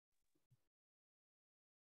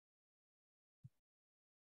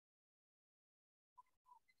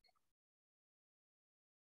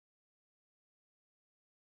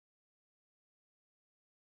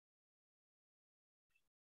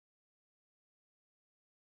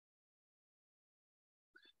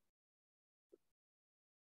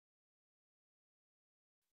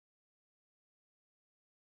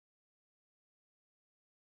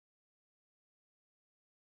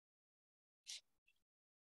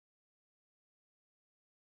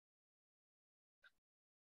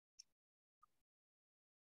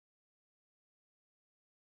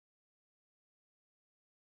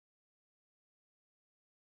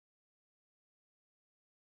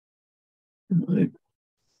All right,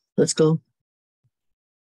 let's go.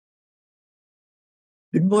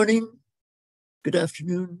 Good morning, good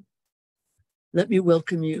afternoon. Let me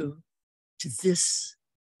welcome you to this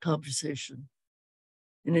conversation.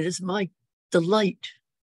 And it is my delight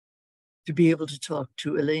to be able to talk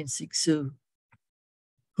to Hélène Cixous,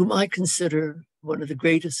 whom I consider one of the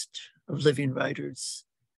greatest of living writers,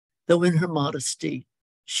 though in her modesty,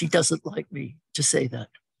 she doesn't like me to say that.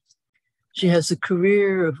 She has a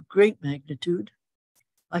career of great magnitude.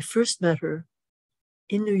 I first met her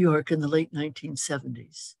in New York in the late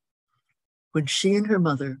 1970s, when she and her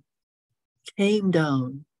mother came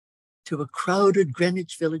down to a crowded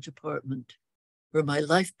Greenwich Village apartment where my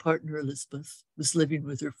life partner, Elizabeth, was living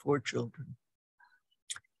with her 4 children.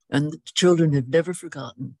 And the children have never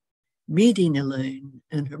forgotten meeting Hélène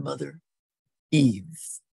and her mother,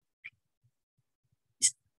 Eve.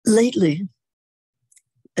 Lately,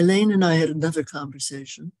 Hélène and I had another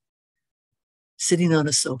conversation, sitting on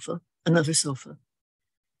a sofa, another sofa.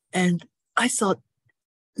 And I thought,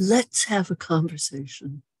 let's have a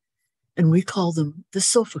conversation. And we call them the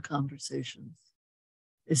sofa conversations,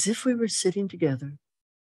 as if we were sitting together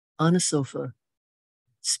on a sofa,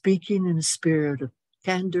 speaking in a spirit of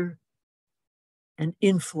candor and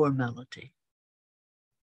informality.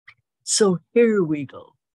 So here we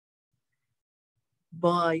go.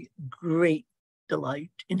 My great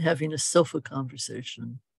delight in having a sofa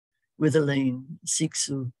conversation with Hélène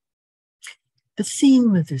Cixous. The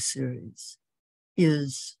theme of this series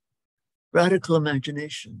is radical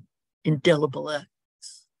imagination, indelible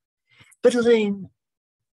acts. But Hélène,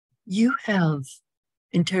 you have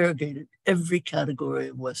interrogated every category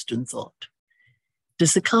of Western thought.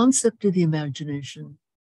 Does the concept of the imagination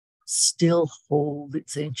still hold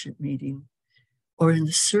its ancient meaning? Or in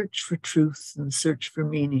the search for truth and the search for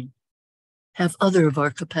meaning, have other of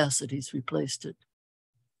our capacities replaced it,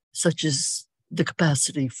 such as the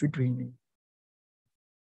capacity for dreaming?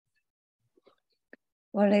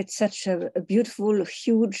 Well, it's such a beautiful,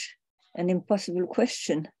 huge, and impossible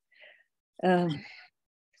question. I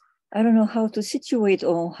don't know how to situate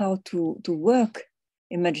or how to work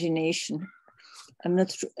imagination. I'm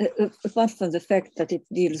not, apart from the fact that it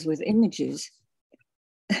deals with images.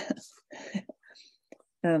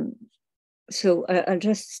 So I'll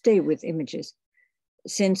just stay with images,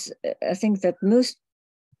 since I think that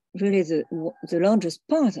really the largest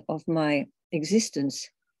part of my existence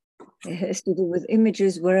has to do with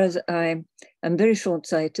images, whereas I'm very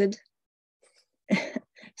short-sighted.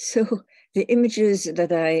 So the images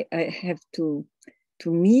that I have to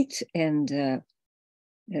meet and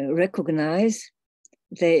recognize,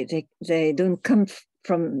 they don't come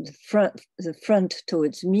from the front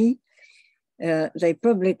towards me. They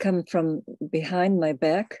probably come from behind my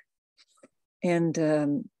back, and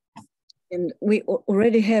we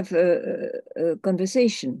already have a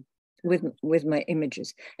conversation with my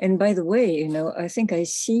images. And by the way, you know, I think I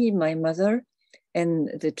see my mother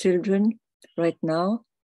and the children right now,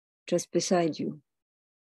 just beside you.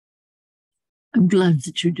 I'm glad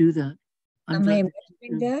that you do that. Am I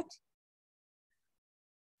imagining that?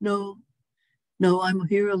 No, I'm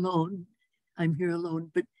here alone.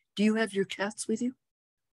 But do you have your cats with you?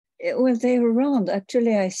 Well, they're around.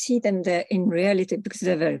 Actually, I see them there in reality because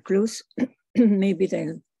they're very close. Maybe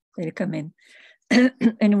they'll come in.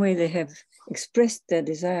 Anyway, they have expressed their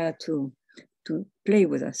desire to play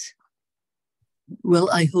with us. Well,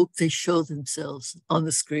 I hope they show themselves on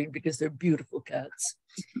the screen because they're beautiful cats.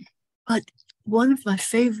 But one of my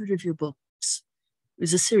favorite of your books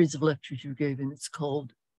is a series of lectures you gave, and it's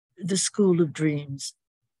called The School of Dreams.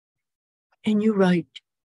 And you write,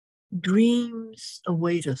 dreams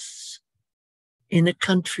await us in a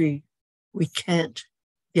country we can't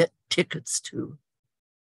get tickets to,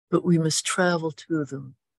 but we must travel to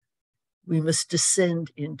them. We must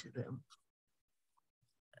descend into them.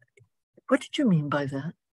 What did you mean by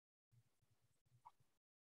that?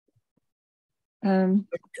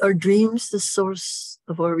 Are dreams the source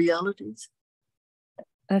of our realities?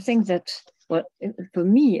 I think that, well, for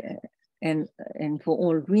me and for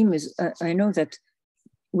all dreamers, I know that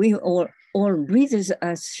we all breathers,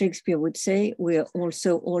 as Shakespeare would say. We are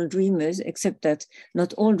also all dreamers, except that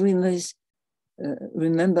not all dreamers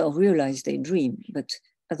remember or realize they dream, but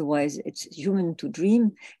otherwise it's human to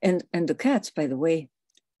dream. And the cats, by the way,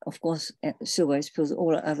 of course, so I suppose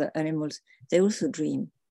all other animals, they also dream.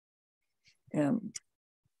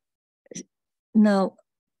 Now,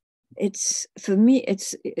 it's, for me,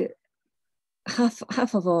 it's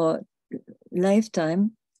half of our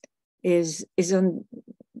lifetime is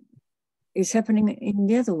happening in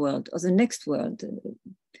the other world, or the next world.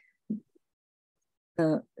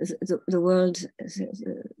 The world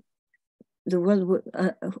the world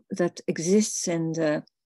that exists and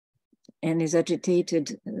is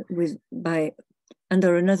agitated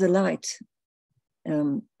under another light,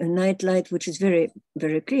 a night light which is very,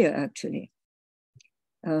 very clear, actually.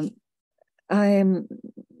 I am,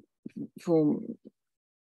 for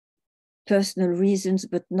personal reasons,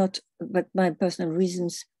 but my personal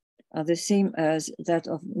reasons are the same as that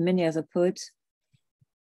of many other poets.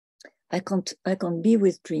 I can't be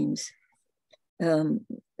with dreams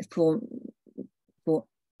for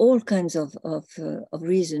all kinds of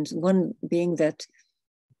reasons. One being that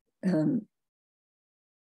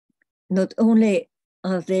not only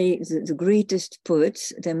are they the greatest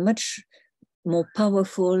poets, they're much more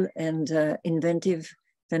powerful and inventive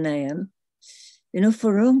than I am. You know,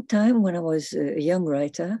 for a long time when I was a young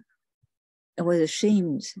writer, I was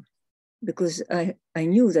ashamed because I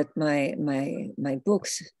knew that my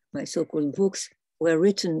books, my so-called books, were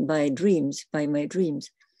written by my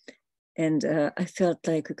dreams. And I felt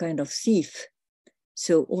like a kind of thief.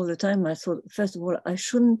 So all the time I thought, first of all, I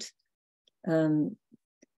shouldn't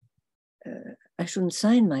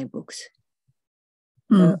sign my books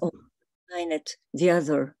or sign it the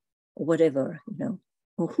other, or whatever, you know,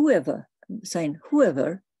 or whoever, sign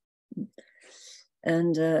whoever.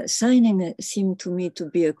 And signing seemed to me to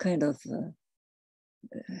be a kind of,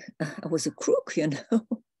 I was a crook, you know.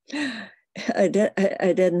 I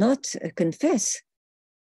did not confess.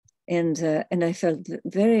 And I felt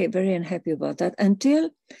very, very unhappy about that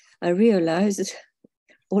until I realized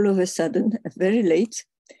all of a sudden, very late,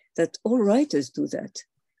 that all writers do that.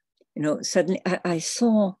 You know, suddenly I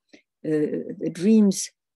saw the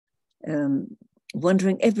dreams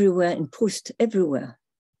wandering everywhere in Proust, everywhere.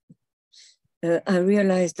 I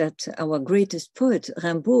realized that our greatest poet,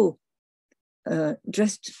 Rimbaud,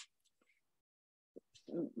 just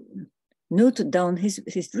noted down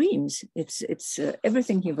his dreams. It's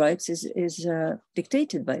everything he writes is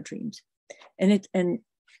dictated by dreams, and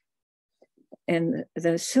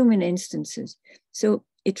there are so many instances. So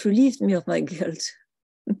it relieved me of my guilt.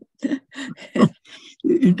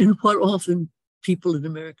 And what often people in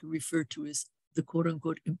America refer to as the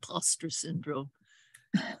quote-unquote imposter syndrome.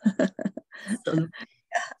 But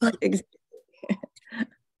it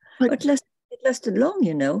lasted long,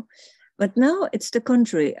 you know. But now it's the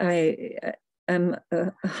contrary. I am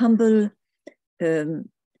a humble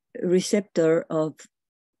receptor of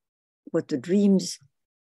what the dreams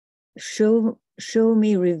show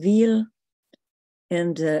me, reveal,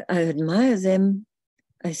 and I admire them.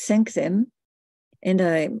 I thank them, and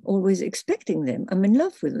I'm always expecting them. I'm in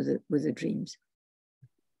love with the dreams.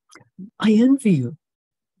 I envy you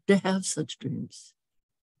to have such dreams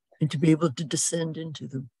and to be able to descend into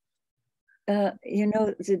them. You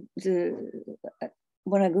know,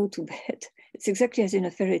 when I go to bed, it's exactly as in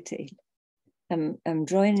a fairy tale. I'm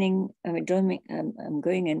going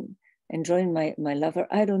and enjoying my lover.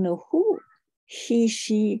 I don't know who, he,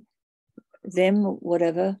 she, them,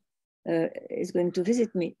 whatever, is going to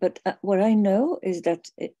visit me. But what I know is that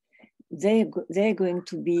they're going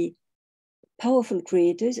to be powerful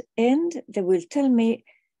creators, and they will tell me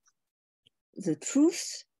the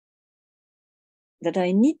truth that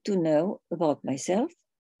I need to know about myself,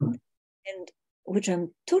 and which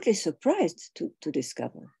I'm totally surprised to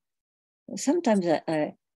discover. Sometimes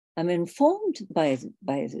I'm informed by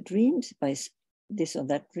the dreams, by this or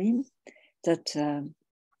that dream, that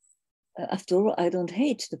after all, I don't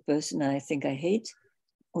hate the person I think I hate,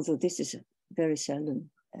 although this is very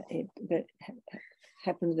seldom. It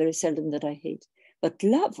happens very seldom that I hate. But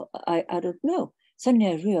love, I don't know. Suddenly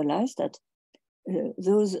I realized that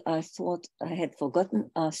those I thought I had forgotten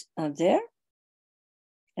are there.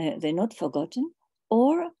 They're not forgotten,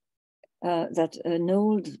 or that an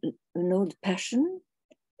old passion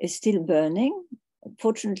is still burning.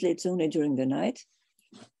 Fortunately, it's only during the night.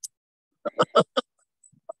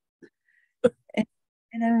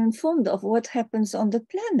 And I'm informed of what happens on the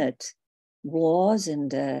planet. Wars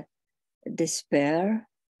and despair,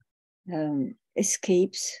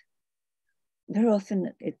 escapes. Very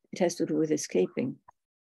often it has to do with escaping,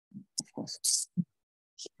 of course.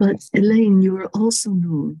 But Hélène, you are also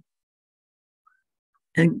known,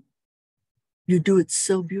 and you do it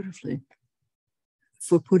so beautifully,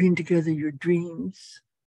 for putting together your dreams,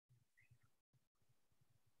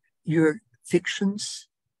 your fictions,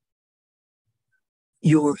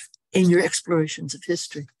 your explorations of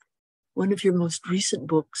history. One of your most recent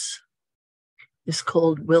books is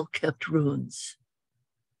called Well-Kept Ruins.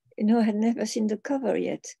 You know, I had never seen the cover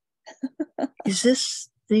yet. These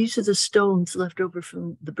are the stones left over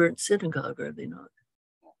from the burnt synagogue, are they not?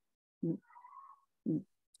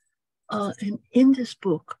 And in this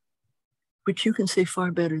book, which you can say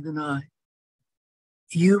far better than I,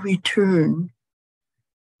 you return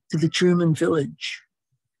to the German village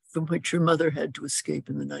from which your mother had to escape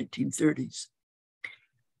in the 1930s.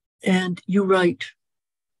 And you write,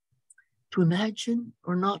 to imagine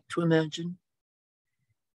or not to imagine,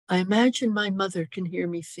 I imagine my mother can hear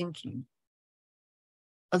me thinking.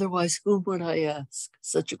 Otherwise, whom would I ask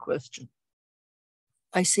such a question?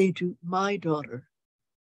 I say to my daughter,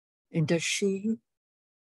 and does she?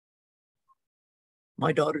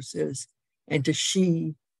 My daughter says, and does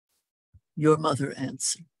she, your mother,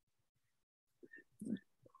 answer?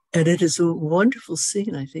 And it is a wonderful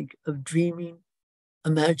scene, I think, of dreaming,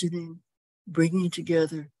 imagining, bringing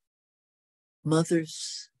together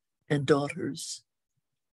mothers and daughters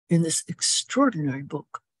in this extraordinary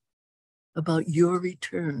book about your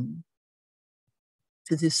return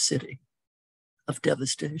to this city of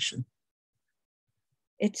devastation.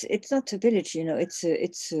 It's not a village, you know. It's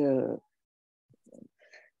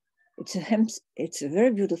a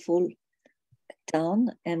very beautiful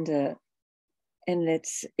town, and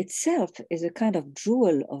it's itself is a kind of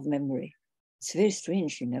jewel of memory. It's very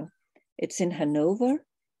strange, you know. It's in Hanover,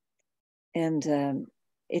 and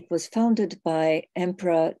it was founded by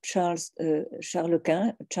Emperor Charles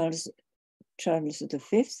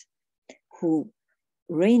V, who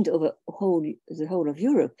reigned over the whole of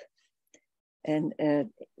Europe, and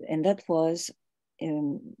that was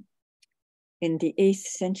in the 8th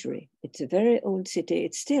century. It's a very old city.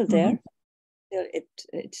 It's still there.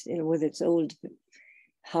 It's with its old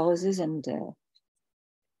houses and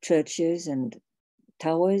churches and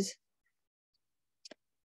towers.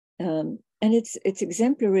 And it's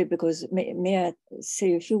exemplary because may I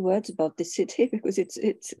say a few words about the city, because it's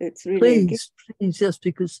really please, yes,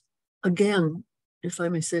 because again, if I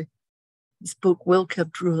may say, this book, Well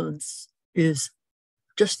Kept Ruins, is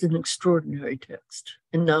just an extraordinary text,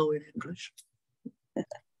 and now in English.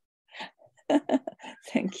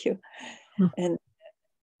 Thank you. And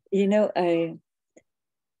you know,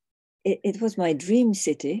 it was my dream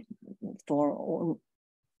city for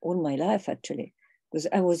all my life, actually, because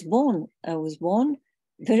I was born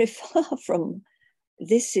very far from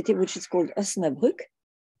this city, which is called Osnabrück.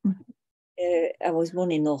 I was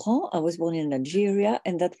born in Oran. I was born in Algeria,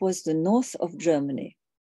 and that was the north of Germany.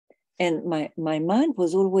 And my mind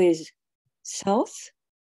was always south,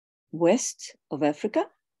 west of Africa,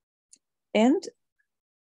 and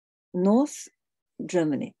North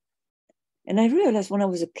Germany. And I realized when I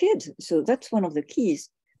was a kid, so that's one of the keys.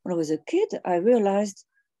 When I was a kid, I realized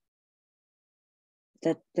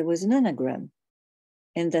that there was an anagram,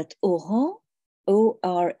 and that Oran,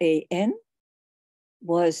 O-R-A-N,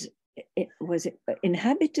 was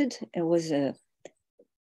inhabited and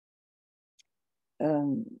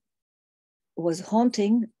was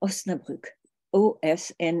haunting Osnabrück,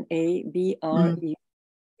 O-S-N-A-B-R-U.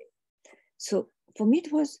 So for me,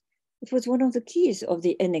 it was one of the keys of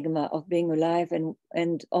the enigma of being alive and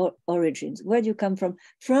origins. Where do you come from?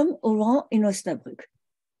 From Oran in Osnabrück.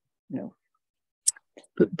 No.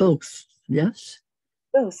 But both, yes?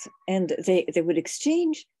 Both. And they would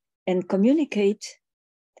exchange and communicate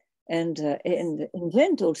and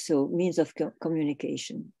invent also means of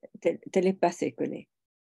communication telepathically.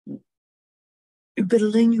 But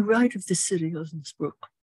Hélène, you write of the city, Osnabrück,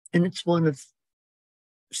 and it's one of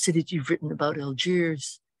cities you've written about,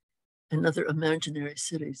 Algiers and other imaginary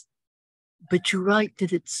cities. But you write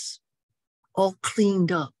that it's all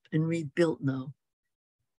cleaned up and rebuilt now.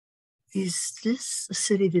 Is this a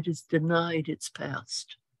city that is denied its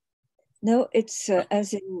past? No, it's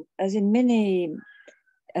as in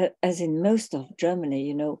most of Germany,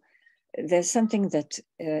 you know, there's something that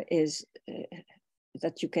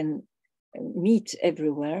that you can meet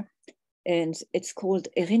everywhere, and it's called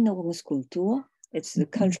Erinnerungskultur. It's the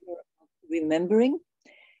culture of remembering,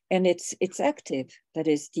 and it's active. That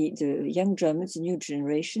is, the young Germans, the new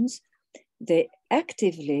generations, they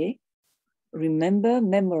actively remember,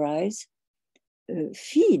 memorize,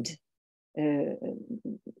 feed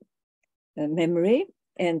memory,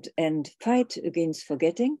 and fight against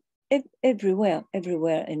forgetting everywhere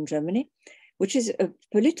in Germany, which is a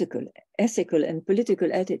political, ethical, and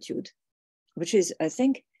political attitude, which is, I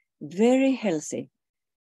think, very healthy.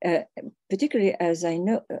 Particularly as I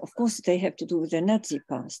know, of course, they have to do with the Nazi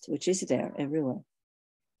past, which is there everywhere.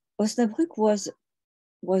 Osnabrück was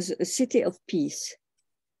a city of peace.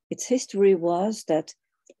 Its history was that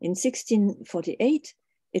in 1648,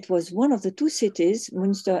 it was one of the two cities,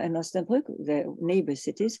 Münster and Osnabrück, the neighbor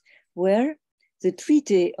cities, where the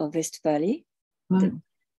Treaty of Westphalia,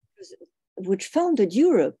 which founded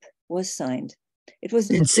Europe, was signed. It was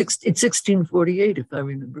in 1648, if I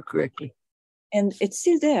remember correctly. And it's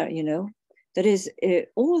still there, you know. That is,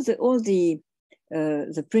 all the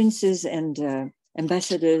the princes and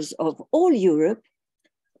ambassadors of all Europe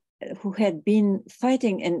who had been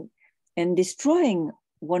fighting and destroying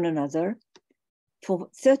one another for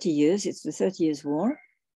 30 years. It's the 30 Years' War.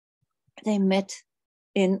 They met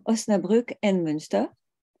in Osnabrück and Münster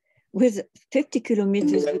with 50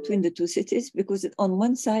 kilometers between the two cities, because on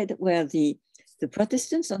one side were the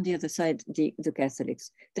Protestants, on the other side, the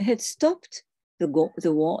Catholics. They had stopped the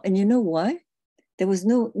war, and you know why? There were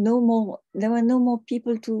no more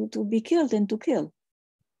people to be killed and to kill.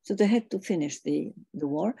 So they had to finish the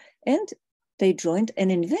war, and they joined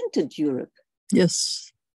and invented Europe.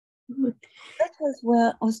 Yes. That was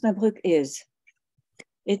where Osnabrück is.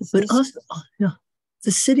 It's yeah,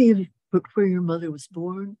 the city where your mother was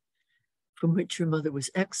born, from which your mother was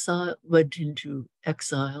went into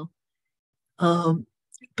exile.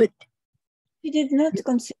 But she did not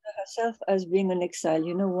consider herself as being an exile.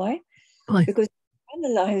 You know why? Why? Because she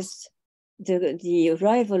analyzed the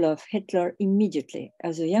arrival of Hitler immediately.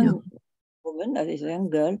 As a young woman, as a young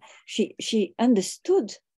girl, she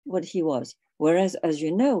understood what he was. Whereas, as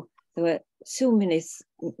you know, there were so many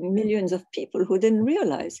millions of people who didn't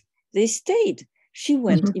realize. They stayed. She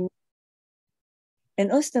went and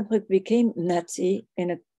Osnabrück became Nazi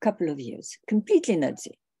in a couple of years, completely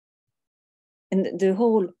Nazi. And the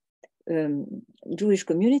whole Jewish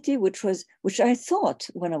community, which I thought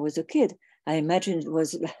when I was a kid, I imagined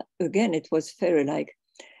it was very like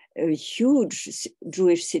a huge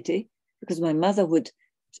Jewish city, because my mother would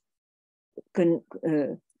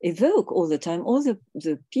evoke all the time all the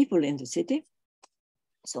people in the city.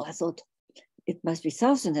 So I thought it must be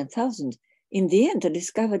thousands and thousands. In the end, I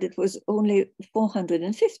discovered it was only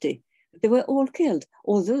 450. They were all killed,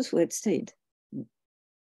 all those who had stayed.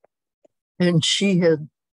 And she never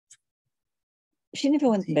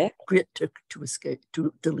went back. Grit to escape,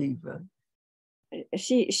 to leave. Right?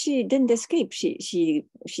 She didn't escape. She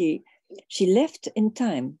left in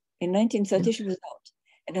time. In 1930, she was out,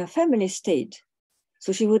 and her family stayed.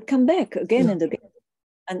 So she would come back again and again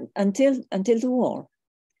until the war,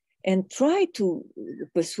 and try to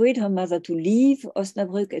persuade her mother to leave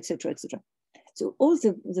Osnabrück, etc., etc. So all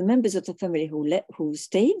the members of the family who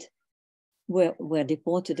stayed were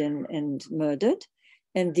deported and murdered,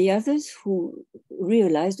 and the others who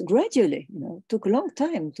realized gradually, took a long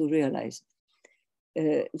time to realize.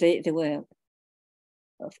 They were,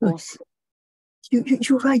 of course.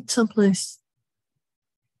 You write someplace,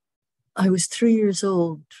 I was 3 years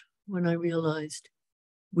old when I realized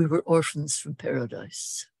we were orphans from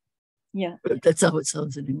paradise. Yeah. That's how it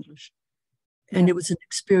sounds in English. And it was an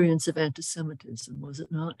experience of anti-Semitism, was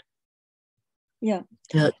it not? Yeah.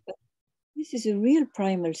 This is a real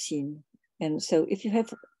primal scene. And so if you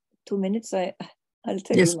have 2 minutes, I'll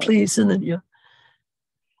tell you. Yes, please. And then,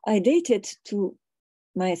 I dated to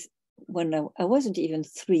when I wasn't even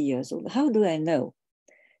 3 years old. How do I know?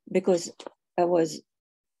 Because I was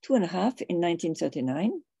 2.5 in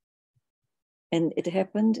 1939, and it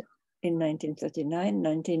happened in 1939,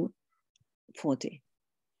 1940.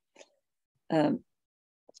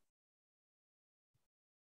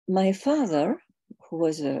 My father, who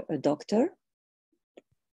was a doctor,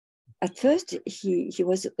 at first he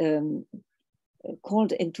was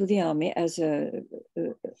called into the army as a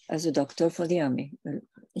doctor for the army.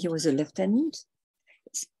 He was a lieutenant.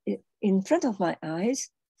 In front of my eyes,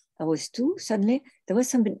 I was 2. Suddenly, there was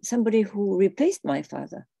somebody who replaced my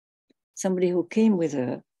father. Somebody who came with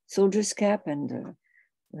a soldier's cap and a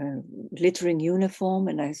glittering uniform,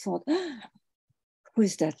 and I thought, who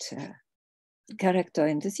is that character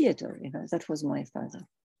in the theater? That was my father.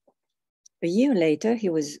 A year later, he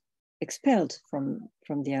was expelled from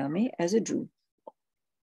the army as a Jew.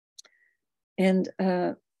 And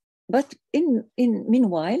but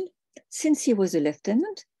meanwhile, since he was a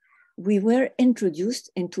lieutenant, we were introduced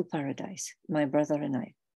into paradise, my brother and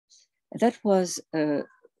I. That was a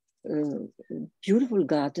beautiful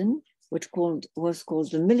garden, which was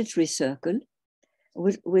called the military circle,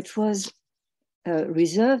 which was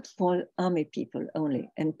reserved for army people only,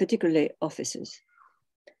 and particularly officers.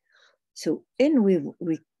 So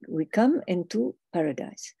we come into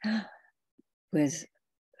paradise with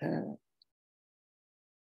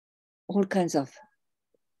all kinds of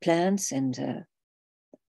plants and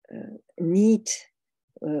neat,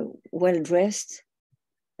 well-dressed,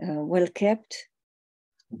 well-kept,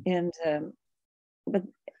 and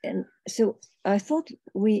so I thought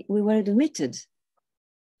we were admitted.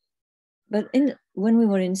 But when we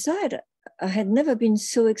were inside, I had never been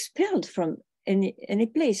so expelled from any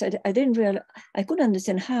place. I didn't realize, I couldn't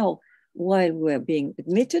understand how, while we were being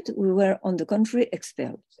admitted, we were on the contrary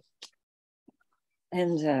expelled.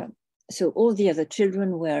 And so all the other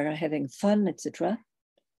children were having fun, etc.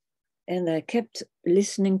 And I kept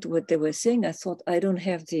listening to what they were saying. I thought, I don't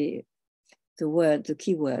have the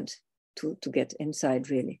key word to get inside,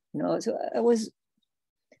 really. You know,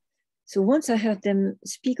 so once I heard them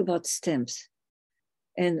speak about stamps,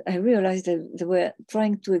 and I realized that they were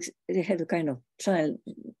trying to, they had a kind of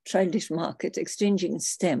childish market, exchanging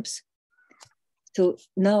stamps. So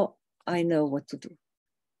now I know what to do.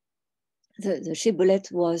 The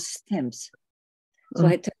shibboleth was stamps. So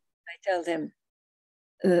I tell them,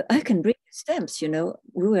 I can bring stamps, you know.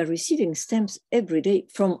 We were receiving stamps every day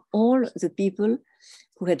from all the people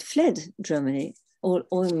who had fled Germany, all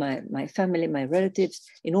my family, my relatives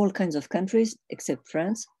in all kinds of countries except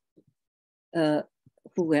France,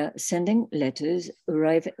 who were sending letters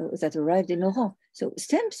that arrived in Oran. So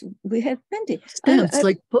stamps, we had plenty. Stamps,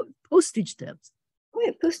 like postage stamps. Oh,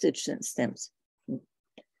 yeah, postage stamps.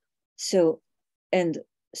 So, and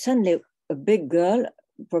suddenly a big girl,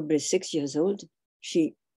 probably 6 years old,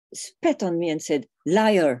 she spat on me and said,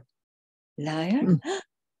 "Liar, liar." Mm.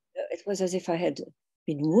 It was as if I had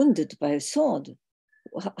been wounded by a sword.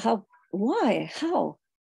 How? Why? How?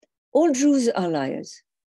 All Jews are liars.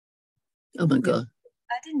 Oh my God.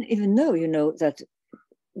 I didn't even know, you know, that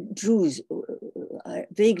Jews, I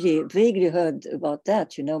vaguely heard about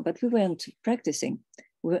that, you know, but we weren't practicing.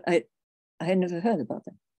 I had never heard about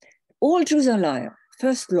that. All Jews are liars,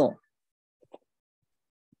 first law.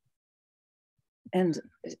 And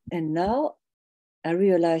now I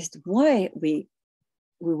realized why we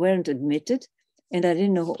weren't admitted, and I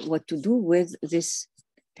didn't know what to do with this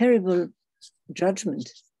terrible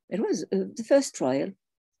judgment. It was the first trial.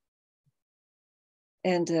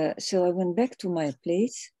 And so I went back to my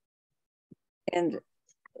place, and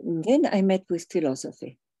then I met with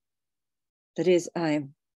philosophy. That is, I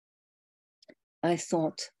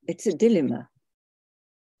thought it's a dilemma.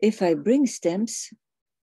 If I bring stamps,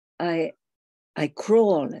 I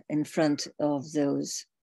crawl in front of those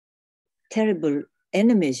terrible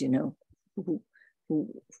enemies, you know, who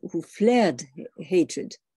flared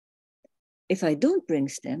hatred. If I don't bring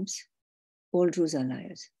stamps, all Jews are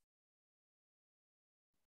liars.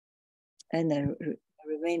 And I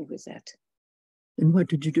remained with that. And what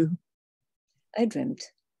did you do? I dreamt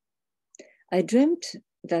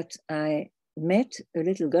that I met a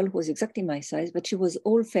little girl who was exactly my size, but she was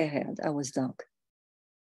all fair-haired. I was dark.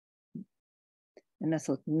 And I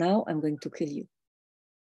thought, now I'm going to kill you.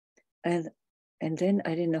 And then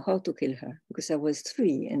I didn't know how to kill her because I was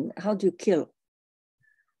 3. And how do you kill?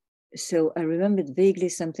 So I remembered vaguely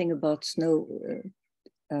something about Snow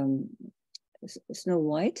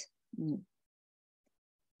White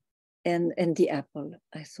and the apple.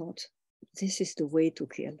 I thought, this is the way to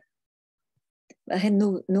kill. I had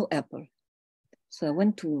no apple. So I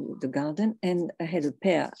went to the garden and I had a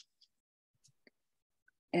pear.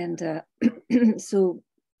 And so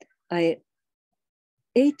I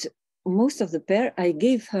ate most of the pear. I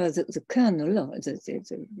gave her the kernel, or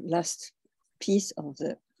the last piece of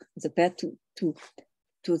the pear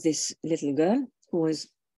to this little girl who was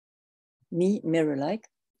mirror-like.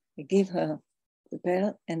 I gave her the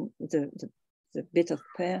pear and the bit of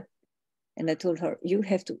pear, and I told her, you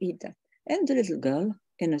have to eat that. And the little girl,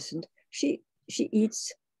 innocent, she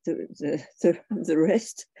eats the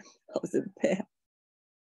rest of the pear.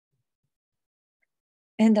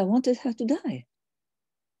 And I wanted her to die.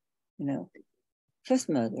 You know, first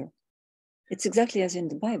murder. It's exactly as in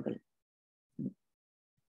the Bible.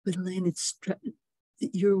 But Hélène,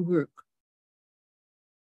 your work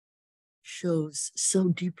shows so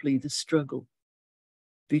deeply the struggle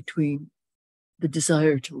between the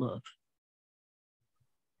desire to love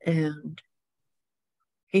and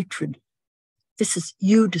hatred. This is,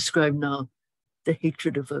 you describe now the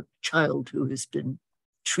hatred of a child who has been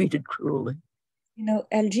treated cruelly. You know,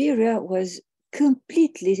 Algeria was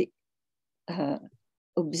completely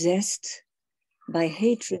obsessed by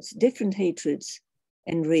hatreds, different hatreds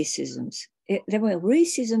and racisms. There were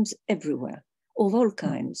racisms everywhere, of all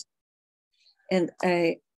kinds. And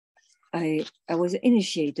I was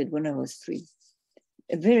initiated when I was 3,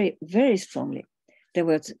 very, very strongly. There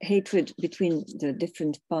was hatred between the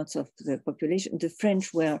different parts of the population. The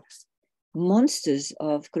French were monsters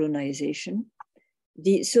of colonization.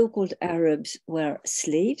 The so-called Arabs were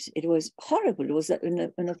slaves. It was horrible. It was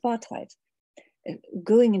an apartheid.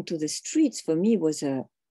 Going into the streets for me was a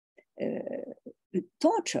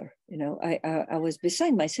torture. You know, I was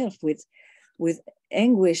beside myself with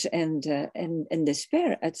anguish and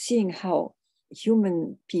despair at seeing how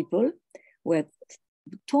human people were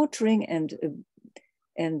torturing and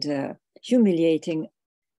humiliating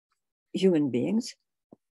human beings.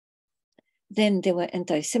 then there were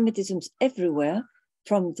anti-Semitisms everywhere,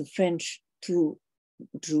 from the French to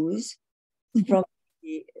Jews, from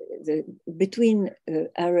the between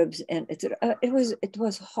Arabs and etc. It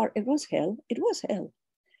was hard. It was hell. It was hell,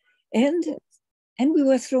 and we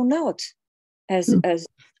were thrown out as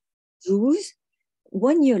Jews.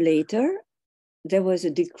 1 year later, there was a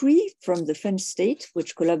decree from the French state,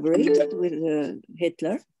 which collaborated with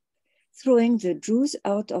Hitler, throwing the Jews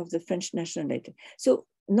out of the French nationality. So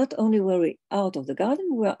not only were we out of the garden,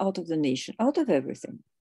 we were out of the nation, out of everything.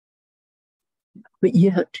 But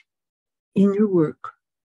yet, in your work,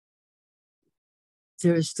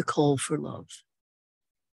 there is the call for love.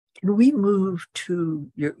 Can we move to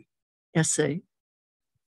your essay,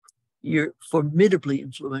 your formidably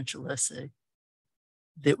influential essay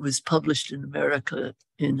that was published in America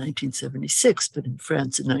in 1976, but in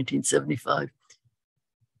France in 1975,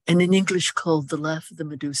 and in English called The Laugh of the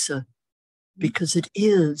Medusa, because it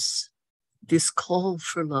is this call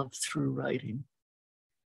for love through writing.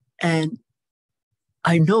 And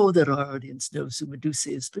I know that our audience knows who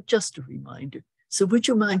Medusa is, but just a reminder. So would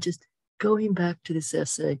you mind just going back to this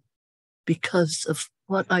essay, because of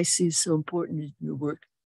what I see is so important in your work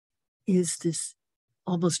is this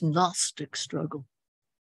almost Gnostic struggle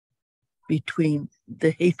between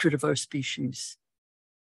the hatred of our species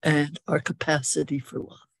and our capacity for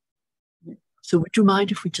love. So would you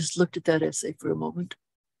mind if we just looked at that essay for a moment?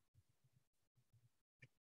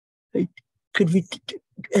 Could we,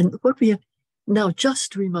 and what we have now,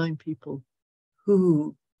 just to remind people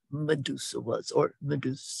who Medusa was, or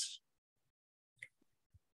Medus.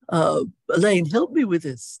 Hélène, help me with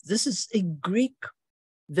this. This is a Greek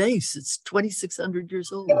vase. It's 2,600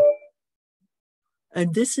 years old.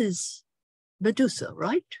 And this is Medusa,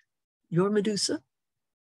 right? Your Medusa?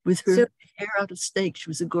 With her hair out of stake. She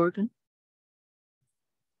was a Gorgon.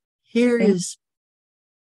 Here is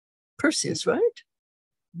Perseus, right?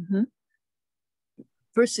 Mm-hmm.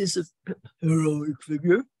 Perseus, a heroic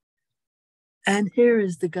figure. And here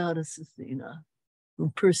is the goddess Athena,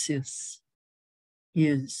 whom Perseus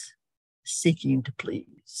is seeking to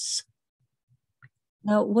please.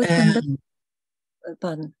 Now, what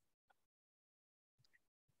pardon?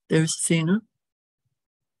 There's Athena.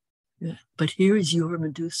 Yeah. But here is your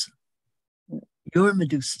Medusa. Your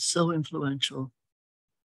Medusa, so influential,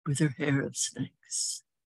 with her hair of snakes.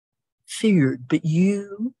 Feared, but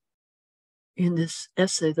you, in this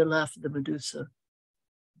essay, The Laugh of the Medusa,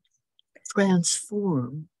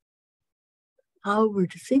 transform how we're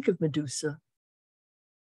to think of Medusa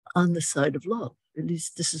on the side of love. At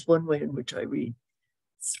least this is one way in which I read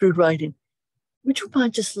through writing. Would you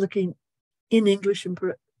mind just looking in English at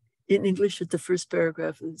the first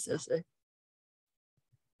paragraph of this essay?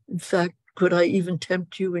 In fact, could I even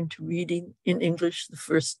tempt you into reading in English the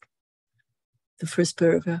first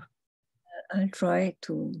paragraph? I'll try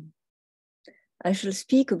to. I shall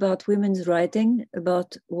speak about women's writing,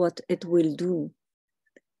 about what it will do.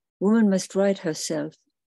 Woman must write herself,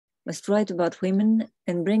 must write about women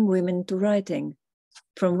and bring women to writing,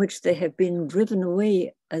 from which they have been driven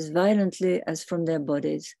away as violently as from their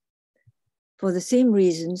bodies. For the same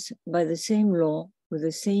reasons, by the same law, with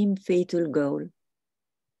the same fatal goal.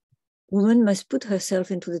 Woman must put herself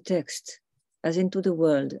into the text, as into the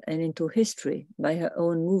world and into history by her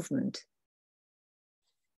own movement.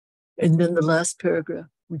 And then the last paragraph,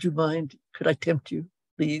 would you mind, could I tempt you,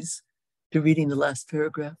 please, to reading the last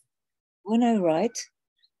paragraph? When I write,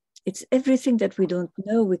 it's everything that we don't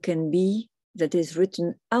know we can be that is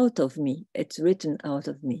written out of me. It's written out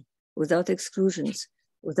of me, without exclusions,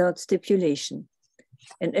 without stipulation.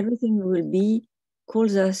 And everything we will be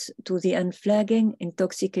calls us to the unflagging,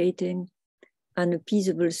 intoxicating,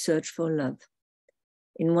 unappeasable search for love.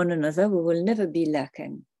 In one another, we will never be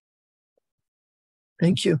lacking.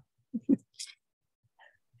 Thank you.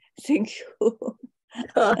 Thank you.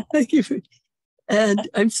 Thank you. And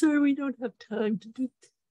I'm sorry we don't have time to do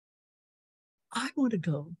this. I want to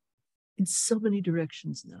go in so many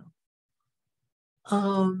directions now.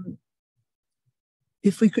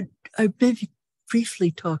 If we could, I maybe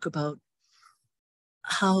briefly talk about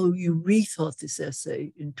how you rethought this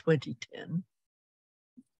essay in 2010,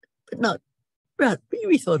 but not, you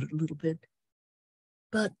rethought it a little bit.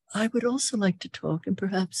 But I would also like to talk, and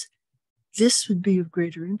perhaps this would be of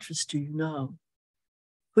greater interest to you now,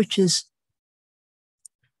 which is,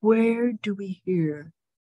 where do we hear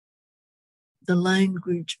the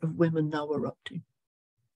language of women now erupting?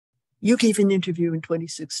 You gave an interview in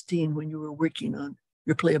 2016 when you were working on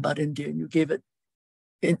your play about India, and you gave it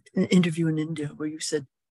an interview in India where you said,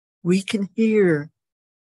 we can hear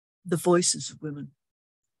the voices of women,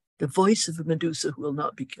 the voice of a Medusa who will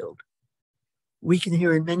not be killed. we can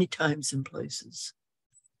hear her many times in places.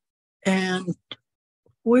 And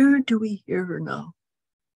where do we hear her now?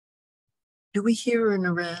 Do we hear her in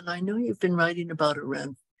Iran? I know you've been writing about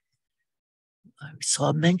Iran. I saw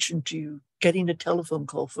a mention to you getting a telephone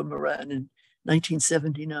call from Iran in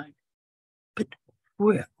 1979. But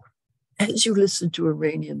where, as you listen to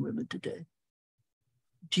Iranian women today,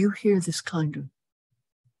 do you hear this kind of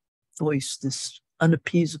voice, this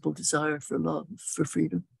unappeasable desire for love, for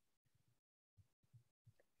freedom?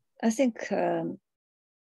 I think that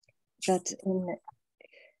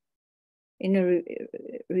in a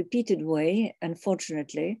repeated way,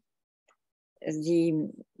 unfortunately,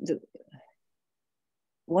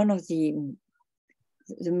 one of the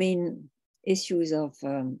main issues of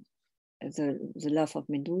the life of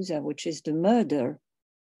Medusa, which is the murder,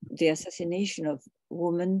 the assassination of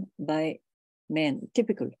women by men,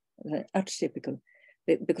 typical, archetypical,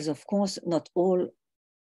 because of course not all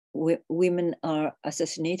women are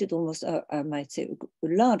assassinated. Almost, I might say, a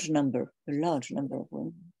large number of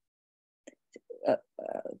women,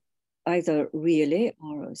 either really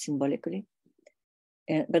or symbolically.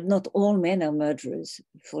 But not all men are murderers,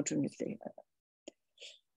 fortunately.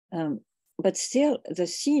 But still, the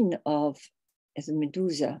scene of the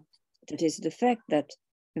Medusa, that is the fact that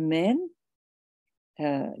a man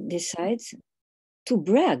decides to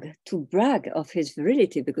brag of his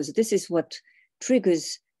virility, because this is what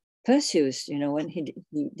triggers Perseus, when he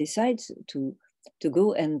decides to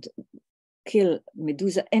go and kill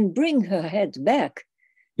Medusa and bring her head back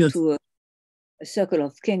to a circle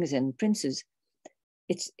of kings and princes.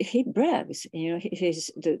 He brags,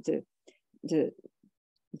 he's the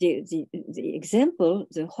example,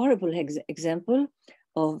 the horrible example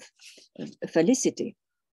of felicity.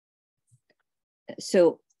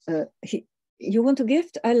 So you want a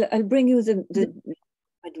gift? I'll bring you the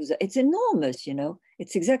Medusa. It's enormous,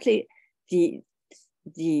 It's exactly the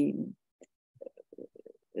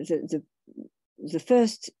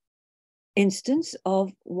first instance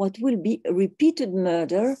of what will be a repeated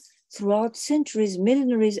murder throughout centuries,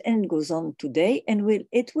 millenaries, and goes on today, and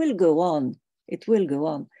it will go on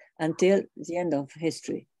until the end of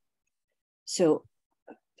history. So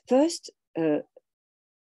first, the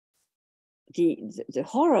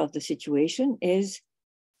horror of the situation has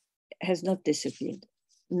not disappeared.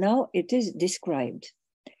 Now it is described.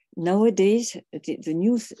 Nowadays, the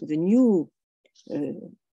new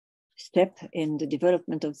step in the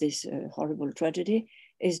development of this horrible tragedy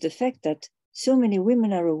is the fact that so many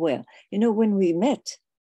women are aware. When we met,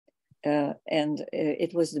 and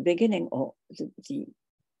it was the beginning, or the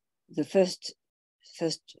first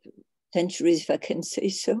centuries, if I can say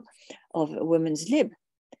so, of women's lib,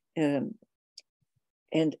 and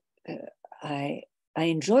I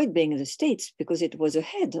enjoyed being in the States because it was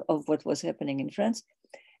ahead of what was happening in France,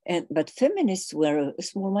 but feminists were a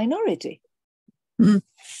small minority. Mm.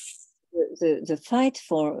 The fight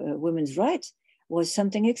for women's rights was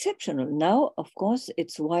something exceptional. Now, of course,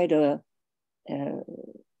 it's wider on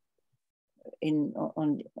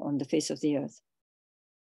the face of the earth.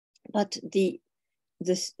 But the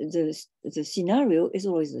scenario is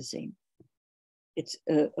always the same. It's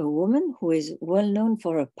a woman who is well known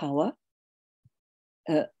for her power,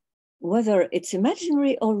 whether it's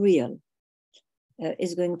imaginary or real,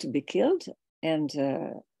 is going to be killed, and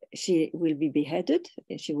she will be beheaded.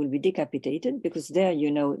 She will be decapitated, because there,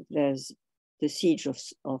 there's the siege of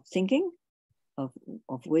thinking, of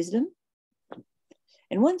wisdom.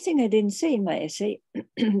 And one thing I didn't say in my essay,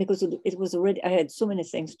 because it was already, I had so many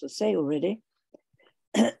things to say already,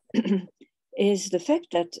 is the fact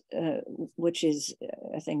that, which is,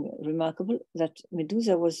 I think, remarkable, that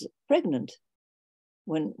Medusa was pregnant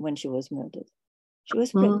when she was murdered. She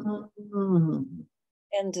was pregnant. Mm-hmm.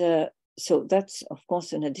 And so that's, of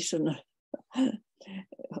course, an additional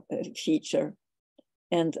feature.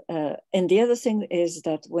 And the other thing is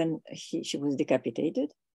that when she was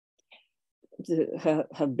decapitated,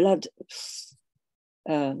 her blood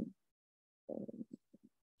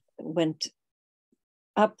went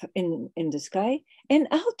up in the sky, and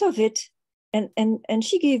out of it, and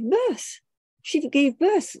she gave birth. She gave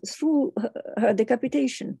birth through her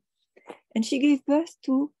decapitation, and she gave birth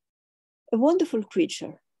to a wonderful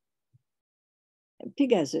creature,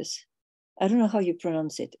 Pegasus. I don't know how you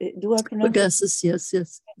pronounce it. Do I pronounce Pegasus? It?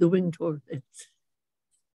 Yes, the winged horse.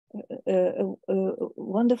 A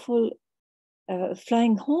wonderful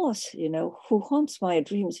flying horse, who haunts my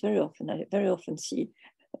dreams very often. I very often see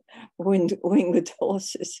winged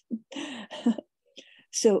horses.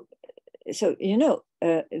 So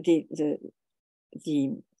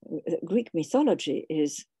the Greek mythology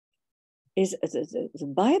is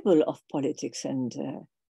the Bible of politics and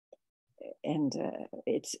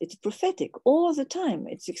it's prophetic all the time.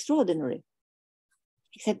 It's extraordinary.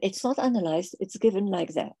 Except it's not analyzed, it's given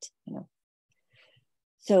like that, you know.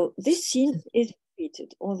 So this scene is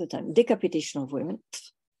repeated all the time. Decapitation of women,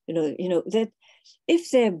 you know that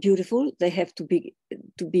if they're beautiful, they have to be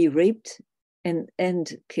raped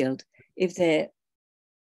and killed. If they're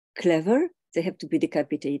clever, they have to be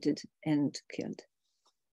decapitated and killed.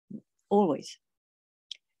 Always.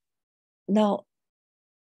 Now,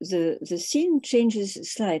 the scene changes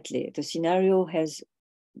slightly. The scenario has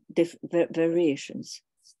variations.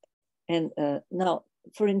 And now,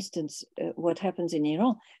 for instance, what happens in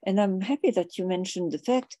Iran, and I'm happy that you mentioned the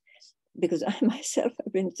fact, because I myself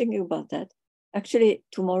have been thinking about that. Actually,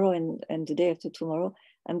 tomorrow and the day after tomorrow,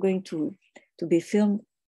 I'm going to be filmed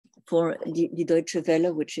for the Deutsche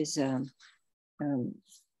Welle, which is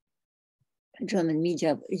German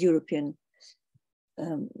media, European,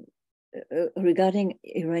 regarding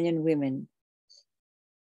Iranian women.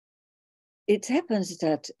 It happens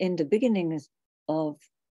that in the beginnings of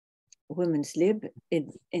women's lib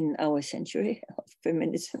in our century of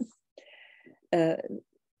feminism,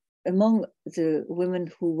 among the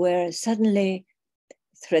women who were suddenly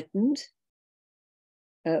threatened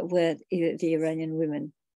were the Iranian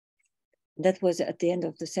women. That was at the end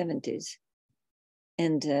of the 70s.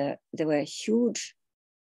 And there were huge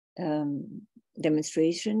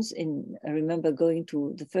demonstrations. I remember going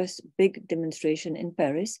to the first big demonstration in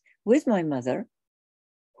Paris with my mother,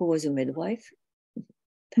 who was a midwife.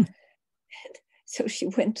 So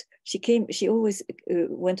she always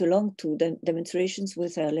went along to the demonstrations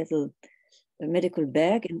with her little medical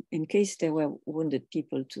bag in case there were wounded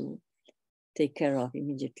people to take care of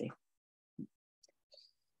immediately.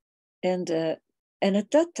 And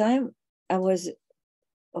at that time, I was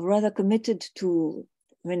rather committed to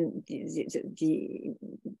when the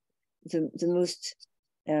most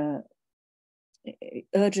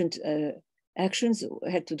urgent actions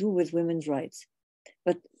had to do with women's rights.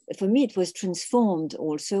 But for me, it was transformed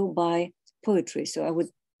also by poetry. So I would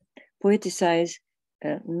poeticize,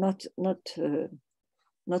 not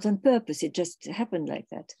on purpose. It just happened like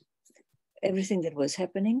that. Everything that was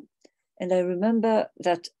happening. And I remember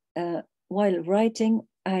that while writing,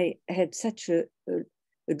 I had such a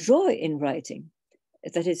joy in writing.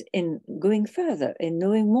 That is, in going further, in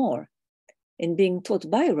knowing more, in being taught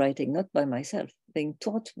by writing, not by myself, being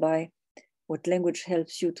taught by what language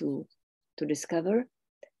helps you to discover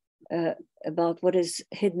about what is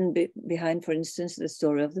hidden behind, for instance, the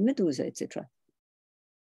story of the Medusa, etc.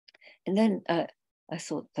 And then I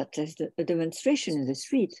thought that there's a demonstration in the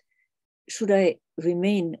street. Should I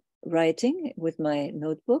remain writing with my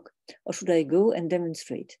notebook, or should I go and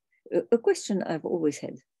demonstrate? A question I've always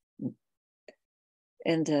had.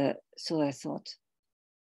 And so I thought,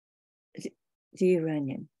 the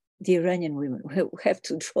Iranian women who have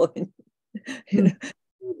to join, you know,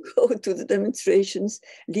 go to the demonstrations,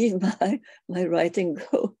 leave my writing,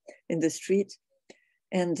 go in the street.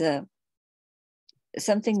 And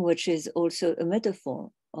something which is also a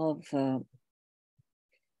metaphor of the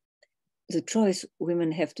choice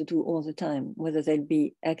women have to do all the time, whether they'll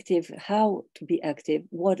be active, how to be active,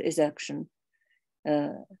 what is action,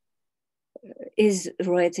 is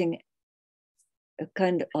writing a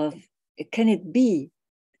kind of, can it be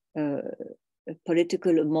a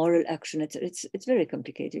political or moral action? It's very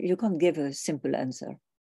complicated. You can't give a simple answer.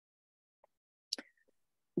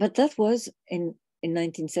 But that was in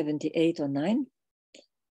 1978 or 9.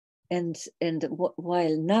 And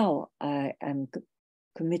while now I am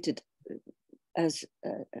committed as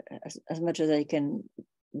much as I can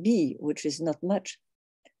be, which is not much,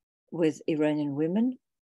 with Iranian women,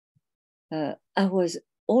 I was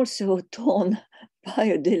also torn by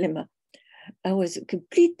a dilemma. I was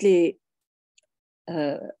completely,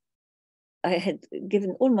 I had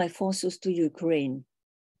given all my forces to Ukraine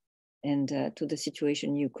and to the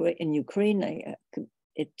situation in Ukraine.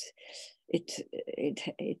 It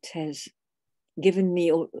has given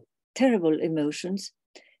me all terrible emotions.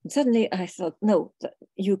 And suddenly I thought, no,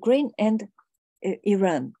 Ukraine and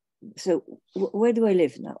Iran. So where do I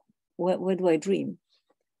live now? Where do I dream?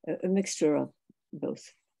 A mixture of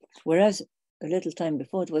both. Whereas a little time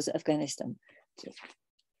before it was Afghanistan.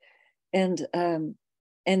 And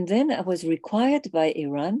then I was required by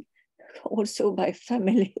Iran, also by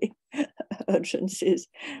family urgencies,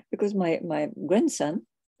 because my grandson,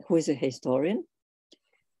 who is a historian,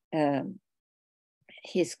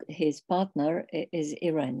 his partner is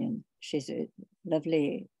Iranian. She's a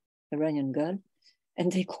lovely Iranian girl.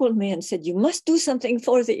 And they called me and said, you must do something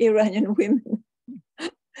for the Iranian women.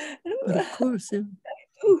 But of course. Yeah.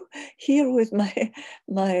 here with my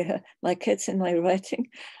cats and my writing,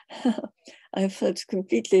 I felt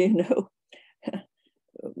completely,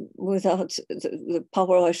 without the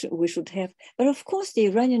power we should have. But of course, the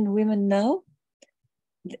Iranian women now,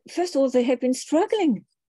 first of all, they have been struggling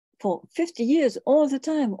for 50 years, all the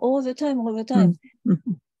time.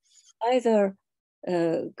 Mm-hmm. Either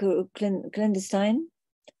clandestine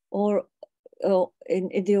or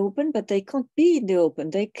in the open, but they can't be in the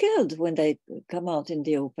open. They're killed when they come out in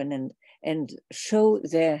the open and show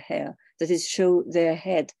their hair, that is, show their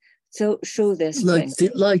head, so show their strength.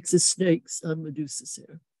 Like the snakes on Medusa's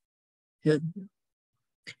hair. Yeah.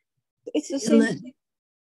 It's the same thing.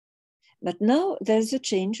 But now there's a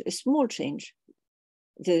change, a small change.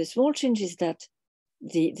 The small change is that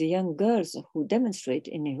the young girls who demonstrate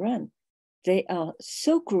in Iran, they are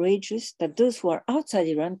so courageous that those who are outside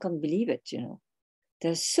Iran can't believe it,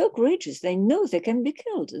 They're so courageous. They know they can be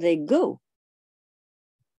killed. They go.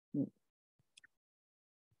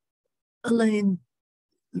 Hélène,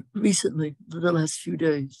 recently, the last few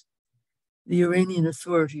days, the Iranian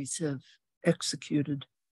authorities have executed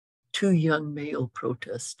 2 young male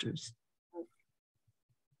protesters.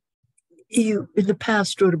 You, in the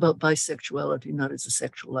past, wrote about bisexuality, not as a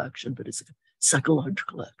sexual action, but as a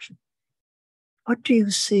psychological action. What do you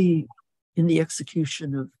see in the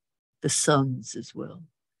execution of the sons as well?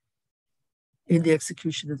 In the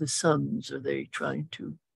execution of the sons, are they trying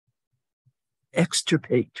to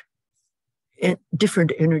extirpate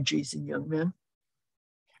different energies in young men?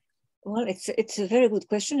 Well, it's a very good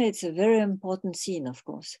question. It's a very important scene, of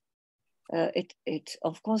course. It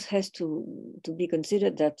of course has to be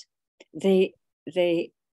considered that they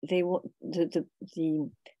want the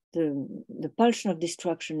pulsion of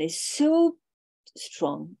destruction is so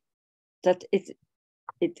strong that it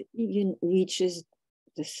even reaches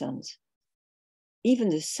the sons. Even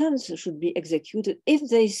the sons should be executed if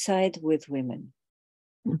they side with women,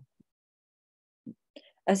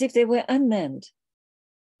 as if they were unmanned.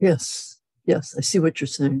 Yes, I see what you're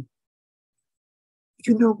saying.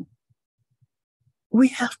 We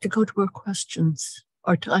have to go to our questions.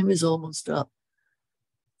 Our time is almost up.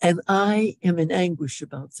 And I am in anguish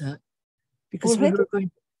about that because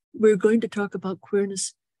we're going to talk about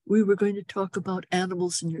queerness. We were going to talk about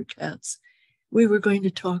animals and your cats. We were going to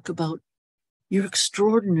talk about your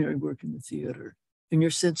extraordinary work in the theater and your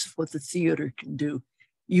sense of what the theater can do.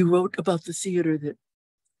 You wrote about the theater that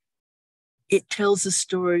it tells the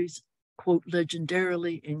stories, quote,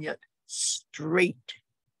 legendarily and yet straight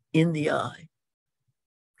in the eye.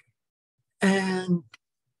 And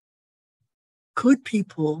could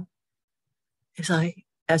people, as I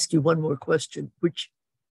ask you one more question, which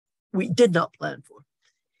we did not plan for,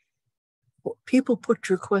 people put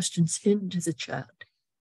your questions into the chat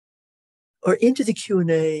or into the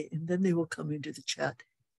Q&A, and then they will come into the chat.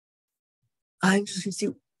 I'm just going to see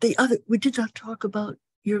we did not talk about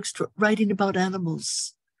your writing about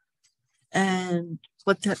animals and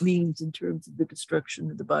what that means in terms of the destruction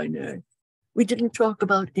of the binary. We didn't talk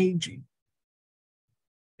about aging.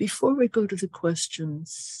 Before we go to the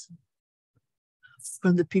questions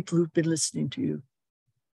from the people who've been listening to you,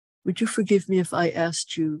 would you forgive me if I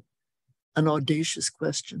asked you an audacious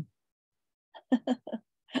question?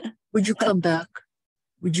 Would you come back?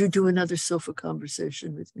 Would you do another sofa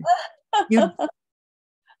conversation with me?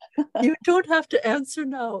 You don't have to answer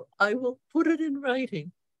now. I will put it in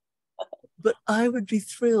writing. But I would be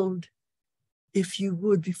thrilled if you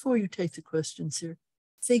would, before you take the questions here,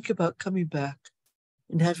 think about coming back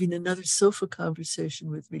and having another sofa conversation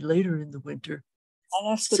with me later in the winter.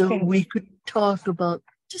 So we could talk about,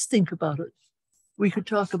 just think about it. We could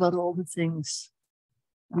talk about all the things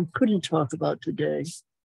we couldn't talk about today.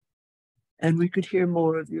 And we could hear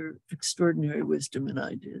more of your extraordinary wisdom and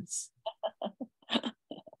ideas.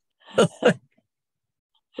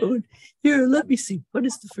 Here, let me see. What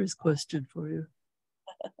is the first question for you?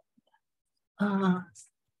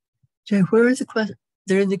 Jay, where is the question?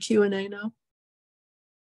 They're in the Q&A now?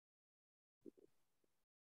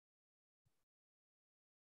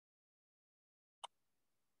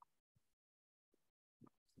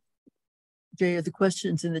 Jay, are the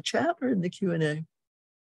questions in the chat or in the Q&A?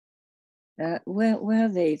 Where are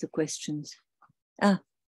they, the questions? I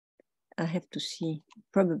have to see,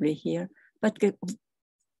 probably here. But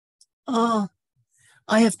I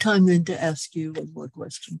have time then to ask you one more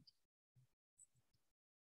question.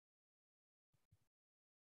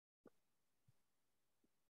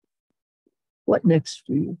 What next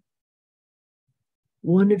for you?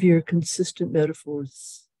 One of your consistent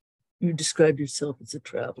metaphors, you describe yourself as a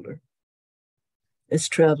traveler, as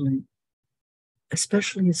traveling,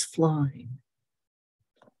 especially as flying.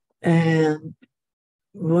 And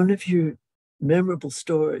one of your memorable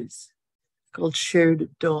stories called Shared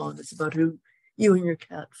at Dawn is about who you and your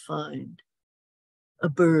cat find a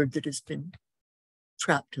bird that has been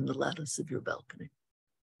trapped in the lattice of your balcony.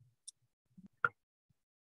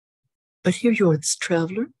 But here you are, this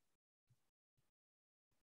traveler,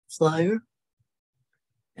 flyer,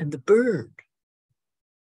 and the bird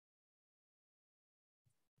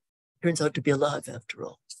turns out to be alive after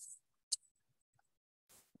all.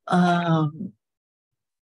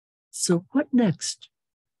 So what next,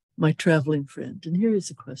 my traveling friend? And here is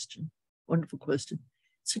a question, wonderful question.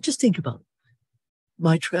 So just think about it.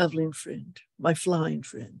 My traveling friend, my flying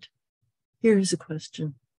friend. Here is a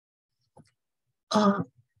question.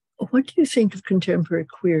 What do you think of contemporary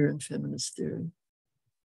queer and feminist theory?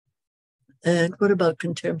 And what about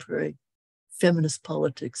contemporary feminist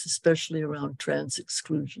politics, especially around trans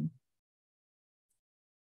exclusion?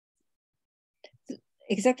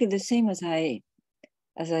 Exactly the same as I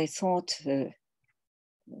thought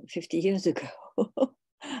 50 years ago.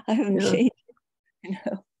 I haven't changed. You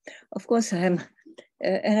know, of course I am,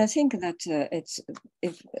 and I think that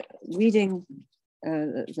if reading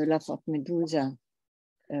the Life of Medusa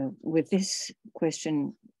with this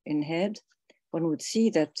question in head, one would see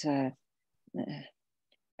that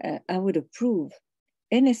I would approve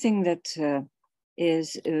anything that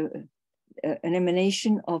is an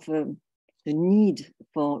emanation of the need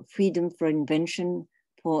for freedom, for invention,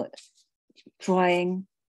 for trying,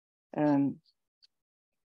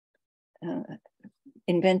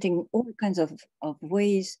 inventing all kinds of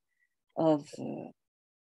ways of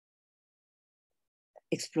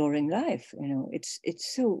exploring life. You know, it's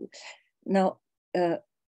so now.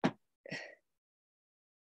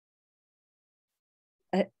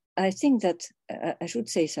 I think that I should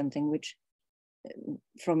say something which,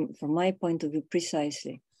 from my point of view,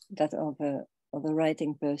 precisely that of a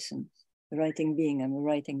writing person, a writing being. I'm a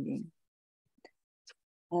writing being.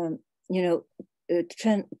 You know,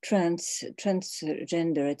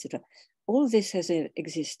 transgender, etc. All this has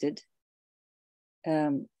existed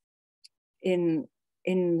in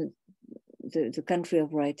the country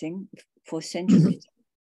of writing for centuries.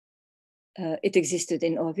 It existed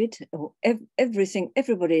in Ovid.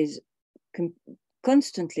 Everybody is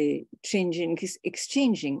constantly changing,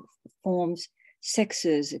 exchanging forms,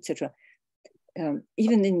 sexes, etc.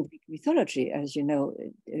 Even in Greek mythology, as you know,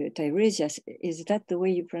 Tiresias, is that the way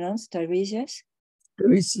you pronounce Tiresias?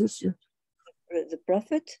 Tiresias, yeah. The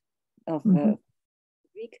prophet of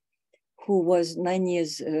Greek, who was 9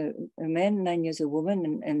 years a man, 9 years a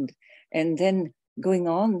woman, and then going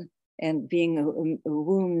on and being a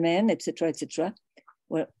woman, man, etc., etc.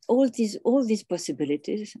 Well, all these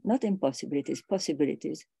possibilities, not impossibilities,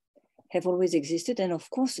 possibilities, have always existed, and of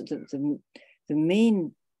course, the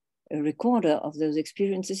main recorder of those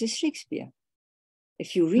experiences is Shakespeare.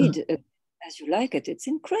 If you read As You Like It, it's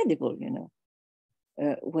incredible, you know,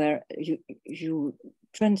 where you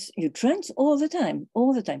trance all the time.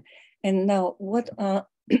 And now, what are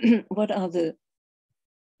what are the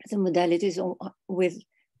modalities with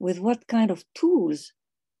what kind of tools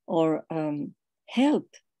or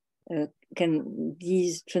help can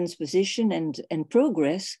these transposition and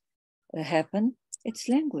progress happen? It's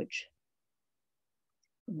language.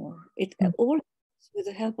 You know, it all with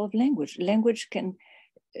the help of language. Language can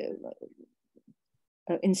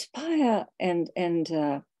inspire and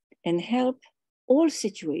help all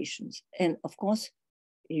situations. And of course,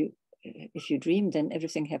 if you dream, then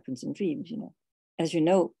everything happens in dreams. You know, as you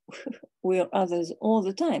know, we are others all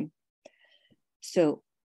the time. So,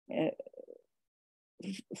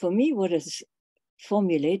 for me, what is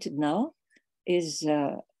formulated now is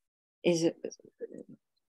a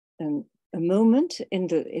moment in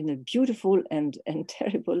the beautiful and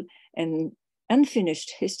terrible and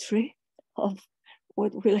unfinished history of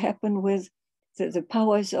what will happen with the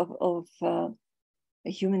powers of a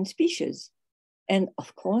human species. And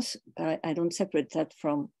of course, I don't separate that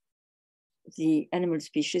from the animal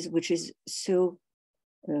species, which is so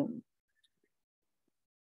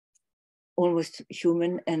almost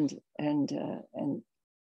human and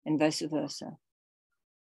vice versa.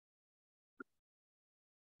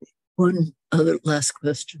 One other last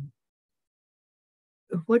question.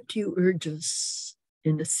 What do you urge us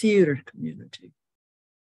in the theater community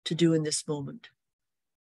to do in this moment?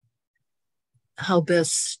 How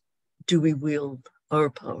best do we wield our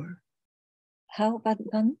power? How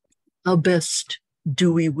best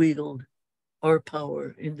do we wield our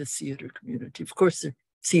power in the theater community? Of course, there are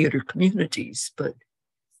theater communities, but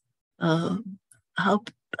how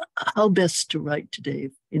best to write today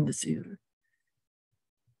in the theater?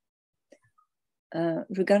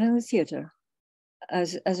 Regarding the theater,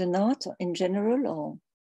 as an art in general, or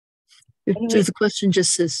anyway? So the question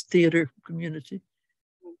just says theater community.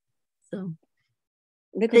 So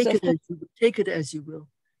take it as you will.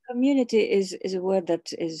 Community is a word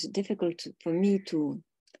that is difficult for me to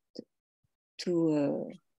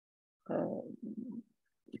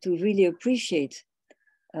really appreciate,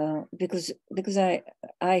 because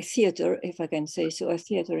I theater, if I can say so, I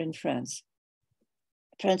theater in France.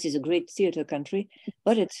 France is a great theater country,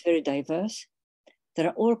 but it's very diverse. There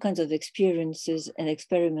are all kinds of experiences and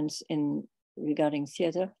experiments regarding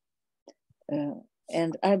theater.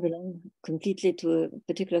 And I belong completely to a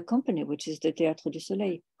particular company, which is the Théâtre du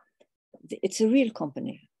Soleil. It's a real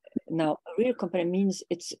company. Now, a real company means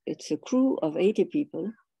it's a crew of 80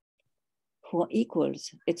 people who are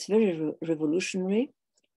equals. It's very revolutionary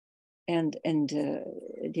and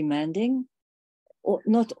demanding.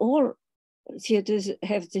 Not all theaters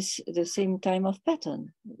have the same time of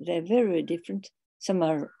pattern. They're very different. Some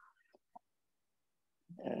are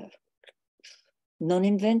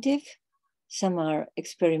non-inventive, some are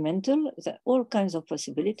experimental. There are all kinds of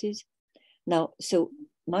possibilities. Now, so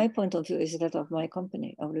my point of view is that of my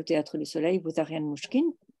company, of Le Théâtre du Soleil, with Ariane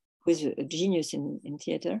Mouchkine, who is a genius in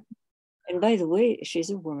theater. And by the way,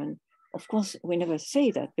 she's a woman. Of course, we never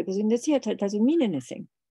say that, because in the theater, it doesn't mean anything.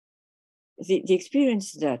 The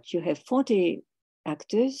experience that you have 40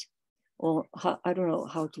 actors, or I don't know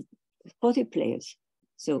how to, 40 players,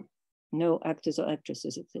 so no actors or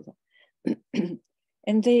actresses, etc.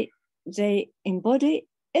 And they embody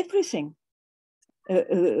everything.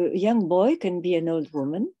 A young boy can be an old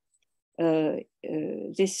woman.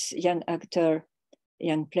 This young actor,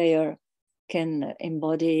 young player can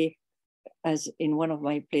embody, as in one of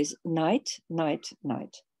my plays, night. You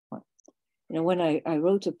know, when I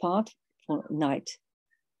wrote a part for night,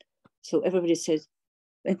 so everybody says,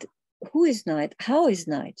 but who is night? How is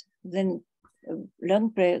night? Then a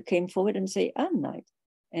young player came forward and say, I'm night.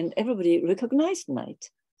 And everybody recognized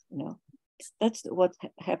night. You know, that's what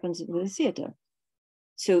happens with the theater.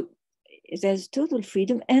 So there's total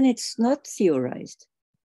freedom, and it's not theorized.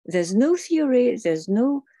 There's no theory. There's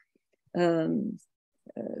no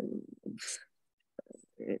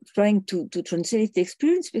trying to translate the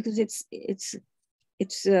experience, because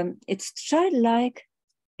it's childlike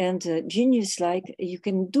and genius-like. You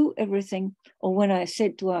can do everything. Or when I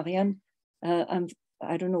said to Ariane,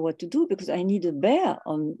 I don't know what to do because I need a bear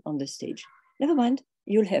on the stage. Never mind,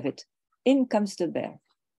 you'll have it. In comes the bear.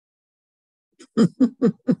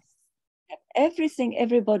 Everything,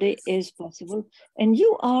 everybody is possible, and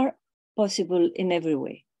you are possible in every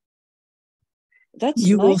way. That's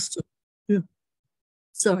you also. Yeah.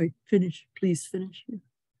 Sorry, finish. Please finish. Yeah.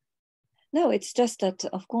 No, it's just that,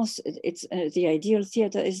 of course, it's the ideal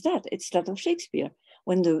theater is that. It's that of Shakespeare.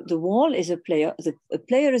 When the wall is a player, a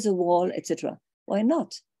player is a wall, etc. Why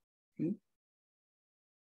not?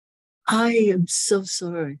 I am so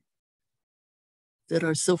sorry that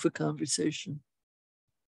our sofa conversation,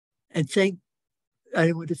 and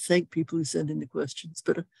I want to thank people who sent in the questions,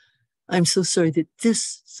 but I'm so sorry that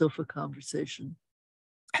this sofa conversation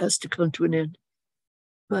has to come to an end.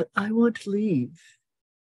 But I want to leave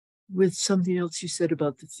with something else you said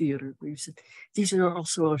about the theater, where you said, these are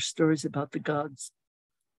also our stories about the gods.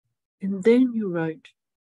 And then you write,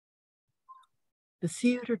 the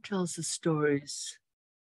theater tells us stories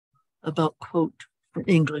about, quote, in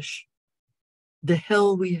English, the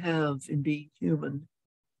hell we have in being human.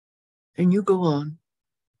 And you go on,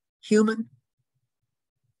 human,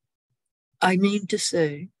 I mean to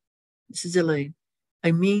say, this is Hélène,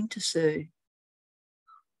 I mean to say,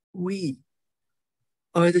 we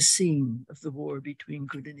are the scene of the war between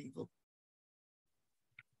good and evil.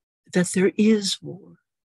 That there is war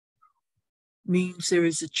means there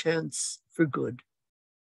is a chance for good,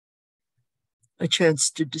 a chance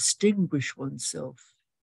to distinguish oneself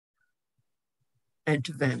and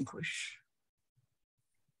to vanquish.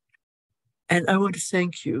 And I want to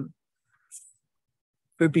thank you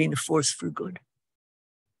for being a force for good.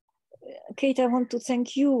 Kate, I want to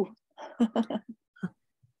thank you.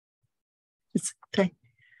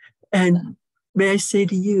 And may I say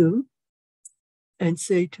to you and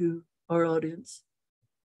say to our audience,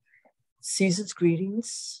 season's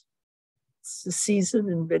greetings. It's a season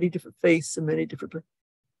in many different faiths and many different places.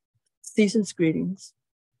 Season's greetings.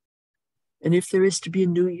 And if there is to be a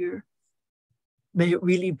new year, may it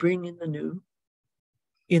really bring in the new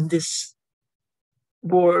in this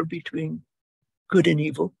war between good and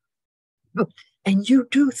evil. And you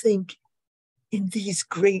do think in these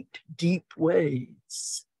great, deep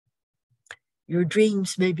ways. Your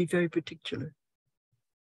dreams may be very particular,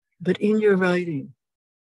 but in your writing,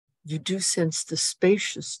 you do sense the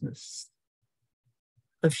spaciousness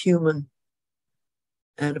of human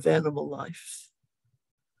and of animal life.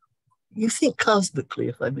 You think cosmically,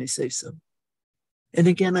 if I may say so. And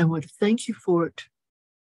again, I want to thank you for it.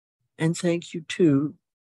 And thank you, too,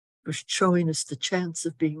 for showing us the chance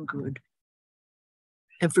of being good.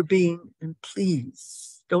 And for being, and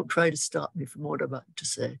please, don't try to stop me from what I'm about to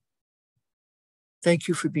say. Thank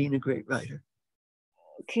you for being a great writer.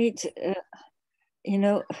 Kate,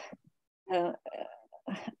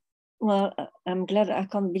 well, I'm glad. I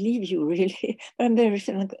can't believe you, really. But I'm very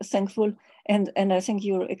thankful. And I think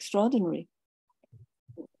you're extraordinary.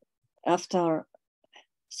 After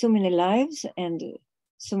so many lives and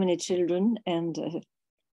so many children, and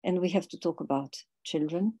we have to talk about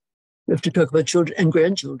children. We have to talk about children and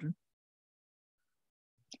grandchildren.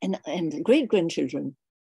 And great-grandchildren.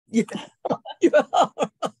 Yeah. Yeah.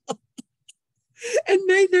 And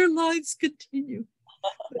may their lives continue.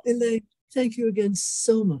 Hélène, thank you again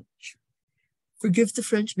so much. Forgive the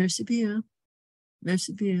French, merci bien.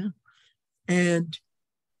 Merci bien. And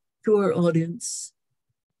to our audience,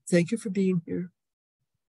 thank you for being here.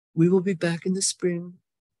 We will be back in the spring.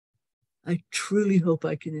 I truly hope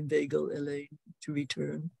I can inveigle Hélène to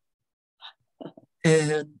return.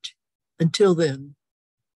 And until then,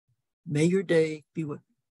 may your day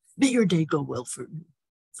go well for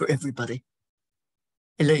everybody.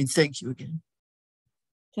 Hélène, thank you again.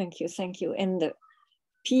 Thank you. And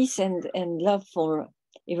peace and love for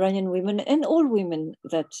Iranian women and all women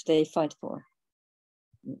that they fight for.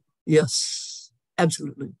 Yes,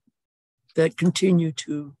 absolutely. That continue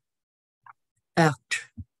to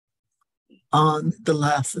act on the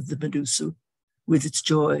laugh of the Medusa with its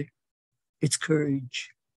joy, its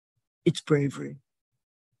courage, its bravery,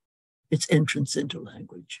 its entrance into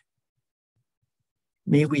language.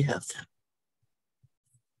 May we have that.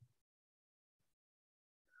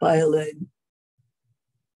 Bye, Hélène.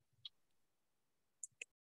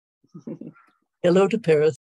 Hello to Paris.